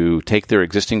to take their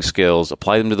existing skills,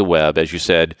 apply them to the web, as you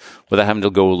said, without having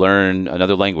to go learn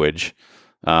another language,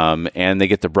 and they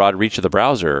get the broad reach of the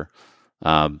browser.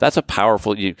 That's a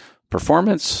powerful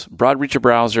performance, broad reach of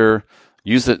browser.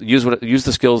 Use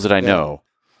the skills that I know.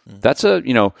 That's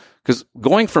because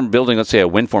going from building, let's say, a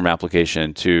WinForm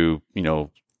application to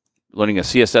learning a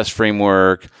CSS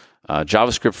framework,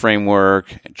 JavaScript framework,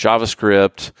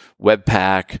 JavaScript,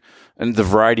 Webpack, and the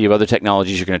variety of other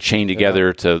technologies you're going to chain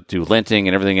together to do linting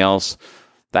and everything else,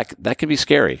 that can be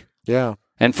scary. Yeah.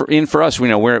 And for us,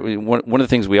 we're one of the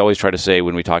things we always try to say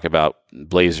when we talk about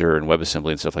Blazor and WebAssembly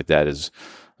and stuff like that is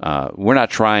we're not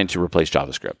trying to replace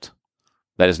JavaScript.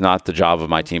 That is not the job of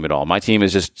my team at all. My team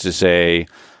is just to say,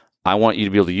 I want you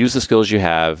to be able to use the skills you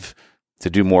have to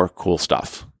do more cool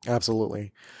stuff.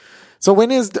 Absolutely. So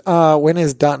when is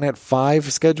 .NET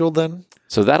 5 scheduled then?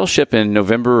 So that'll ship in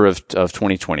November of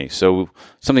 2020. So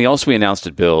something else we announced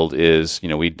at Build is,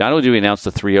 we not only do we announce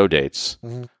the 3.0 dates,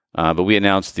 but we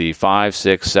announced the 5,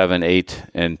 6, 7, 8,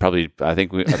 and probably I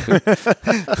think we.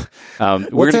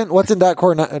 What's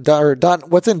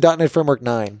in .NET Framework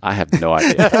 9? I have no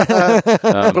idea.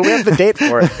 But we have the date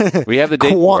for it. We have the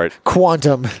date for it.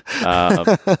 Quantum.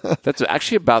 That's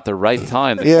actually about the right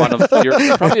time. Quantum,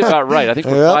 you're probably about right. I think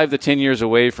we're 5 to 10 years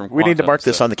away from Quantum. We need to mark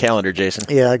this on the calendar, Jason.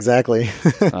 Yeah, exactly.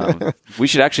 We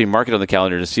should actually mark it on the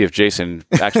calendar to see if Jason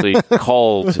actually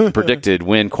predicted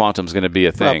when Quantum's going to be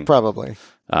a thing. Probably.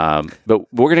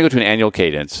 But we're going to go to an annual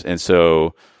cadence. And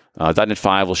so .NET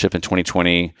 5 will ship in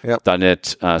 2020. Yep.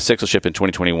 .NET 6 will ship in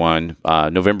 2021,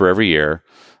 November every year.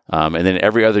 And then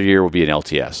every other year will be an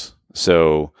LTS.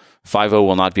 So 5.0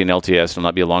 will not be an LTS. It will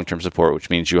not be a long-term support, which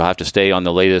means you'll have to stay on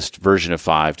the latest version of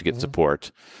 5 to get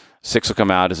support. 6 will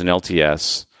come out as an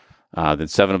LTS. Then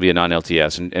 7 will be a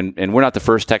non-LTS. And we're not the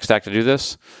first tech stack to do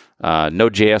this.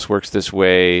 Node.js works this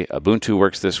way. Ubuntu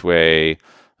works this way.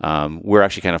 We're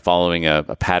actually kind of following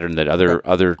a pattern that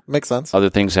other makes sense. Other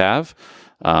things have,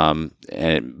 but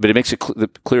it makes it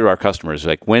clear to our customers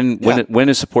like when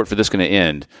is support for this going to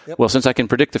end? Yep. Well, since I can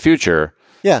predict the future,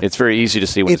 it's very easy to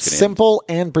see when it's going to end. It's simple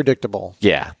and predictable.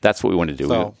 Yeah, that's what we want to do.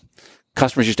 So.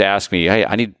 Customers used to ask me, "Hey,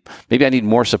 I need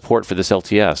more support for this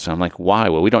LTS." And I'm like, "Why?"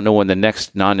 Well, we don't know when the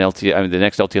next the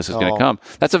next LTS is going to come.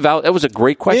 That was a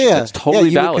great question. Yeah. That's totally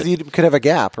valid. Because you could have a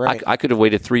gap, right? I could have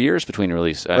waited 3 years between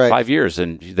release, 5 years,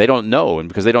 and they don't know, and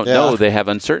because they don't know, they have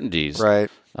uncertainties. Right.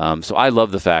 So I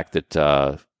love the fact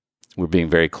that we're being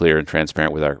very clear and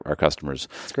transparent with our customers.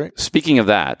 That's great. Speaking of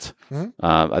that,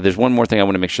 there's one more thing I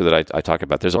want to make sure that I talk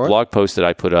about. There's a blog post that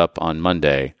I put up on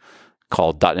Monday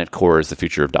called .NET Core is the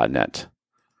Future of .NET.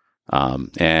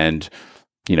 And,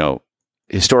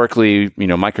 historically,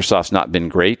 Microsoft's not been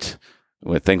great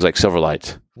with things like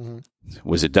Silverlight.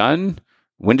 Was it done?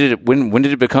 When did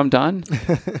it become done?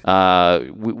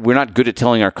 We're not good at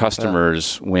telling our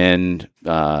customers when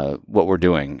what we're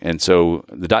doing. And so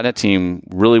the .NET team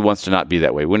really wants to not be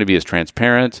that way. We want to be as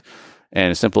transparent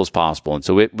and as simple as possible. And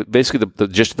so basically the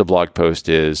gist of the blog post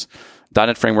is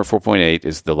 .NET Framework 4.8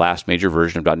 is the last major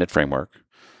version of .NET Framework.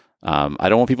 I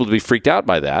don't want people to be freaked out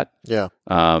by that. Yeah.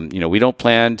 We don't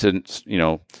plan to,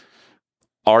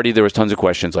 already there was tons of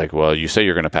questions like, well, you say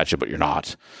you're going to patch it, but you're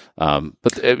not.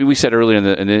 But we said earlier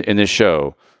in this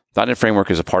show, .NET Framework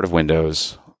is a part of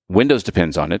Windows. Windows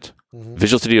depends on it.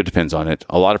 Visual Studio depends on it.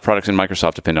 A lot of products in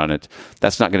Microsoft depend on it.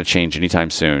 That's not going to change anytime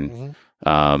soon.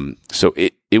 So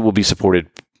it will be supported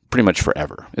pretty much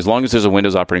forever. As long as there's a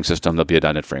Windows operating system, there'll be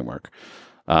a .NET Framework.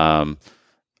 But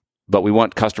we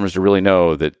want customers to really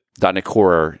know that .NET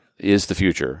Core is the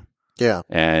future. Yeah.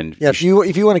 And if you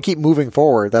want to keep moving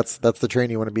forward, that's the train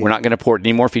you want to be. We're not going to port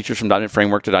any more features from .NET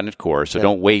Framework to .NET Core. So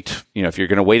don't wait. If you're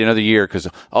going to wait another year because,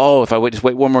 if I just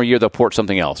wait one more year, they'll port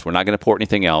something else. We're not going to port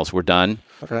anything else. We're done.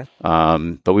 Okay.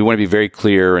 But we want to be very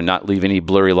clear and not leave any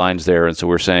blurry lines there. And so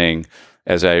we're saying,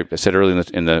 as I said earlier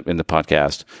in the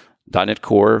podcast, .NET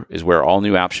Core is where all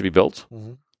new apps should be built.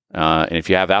 And if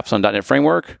you have apps on .NET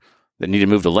Framework that need to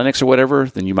move to Linux or whatever,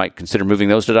 then you might consider moving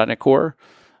those to .NET Core.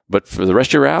 But for the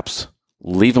rest of your apps,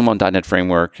 leave them on .NET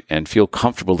Framework and feel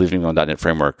comfortable leaving them on .NET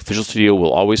Framework. Visual Studio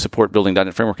will always support building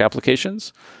 .NET Framework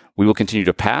applications. We will continue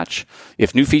to patch.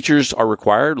 If new features are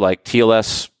required, like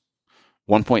TLS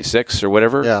 1.6 or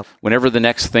whatever, whenever the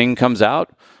next thing comes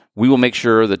out, we will make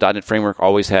sure that .NET Framework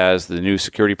always has the new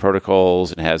security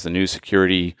protocols and has the new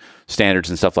security standards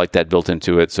and stuff like that built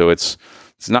into it. So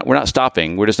we're not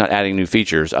stopping. We're just not adding new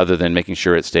features other than making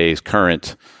sure it stays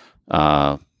current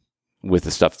with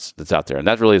the stuff that's out there. And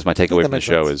that really is my takeaway from the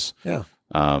show is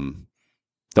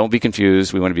don't be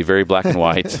confused. We want to be very black and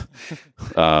white.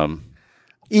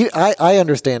 I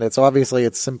understand it. So obviously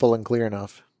it's simple and clear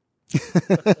enough.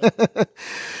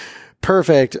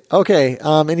 Perfect. Okay.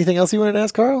 Anything else you wanted to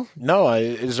ask, Carl? No.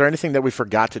 Is there anything that we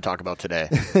forgot to talk about today?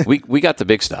 we got the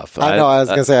big stuff. I know. I was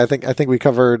going to say. I think we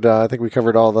covered. I think we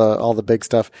covered all the big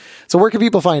stuff. So where can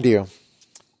people find you?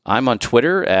 I'm on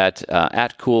Twitter at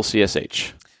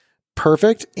CoolCSH.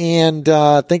 Perfect. And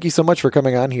thank you so much for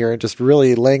coming on here and just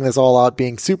really laying this all out,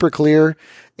 being super clear.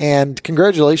 And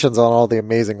congratulations on all the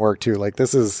amazing work too. Like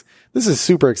this is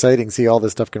super exciting to see all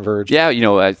this stuff converge.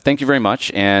 Yeah. Thank you very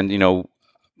much. And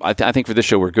I think for this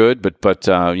show we're good, but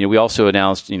we also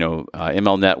announced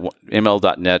ML.net,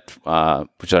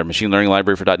 which is our machine learning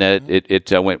library for .NET.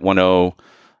 It went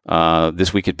 1.0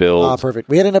 this week at Build. Perfect.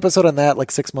 We had an episode on that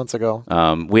like 6 months ago.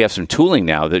 We have some tooling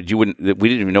now that we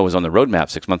didn't even know was on the roadmap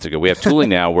 6 months ago. We have tooling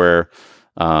now where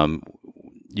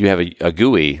you have a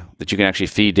GUI that you can actually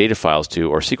feed data files to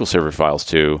or SQL Server files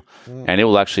to, and it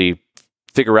will actually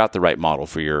figure out the right model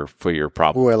for your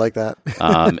problem. Ooh, I like that.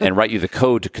 And write you the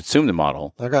code to consume the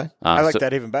model. Okay. I like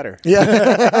that even better. Yeah.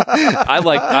 I'm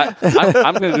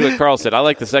going to do what Carl said. I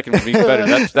like the second one even better.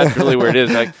 That's really where it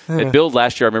is. Like, at Build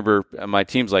last year, I remember my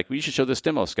team's like, well, you should show this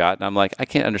demo, Scott. And I'm like, I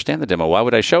can't understand the demo. Why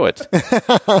would I show it?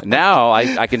 Now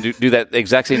I can do that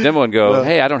exact same demo and go,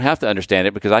 hey, I don't have to understand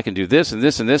it because I can do this and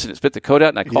this and this, and it spit the code out,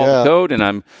 and I call the code,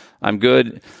 and I'm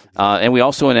good. And we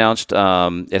also announced,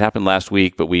 it happened last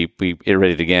week, but we iterated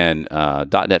again,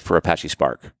 .NET for Apache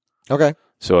Spark. Okay.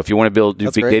 So if you want to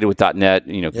do big great. data with .NET,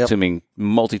 consuming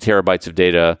multi-terabytes of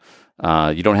data,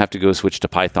 you don't have to go switch to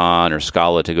Python or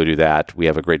Scala to go do that. We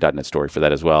have a great .NET story for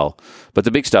that as well. But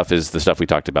the big stuff is the stuff we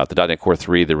talked about, the .NET Core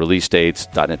 3, the release dates,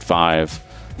 .NET 5.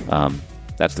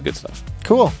 That's the good stuff.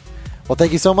 Cool. Well,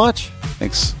 thank you so much.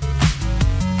 Thanks.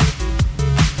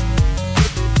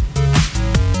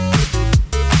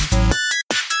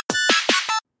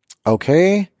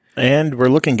 Okay. And we're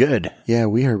looking good. Yeah,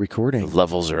 we are recording. The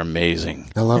levels are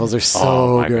amazing. The levels are Oh,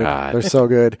 so my good. God. They're so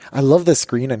good. I love the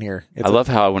screen in here. I love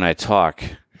how when I talk,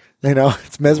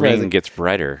 It's the mesmerizing. ring gets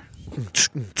brighter.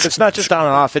 It's not just on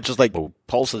and off. It just like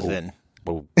pulses in.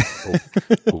 Boom,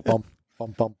 Bump, bump,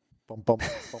 bump, bump, bump,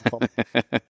 bump, bump.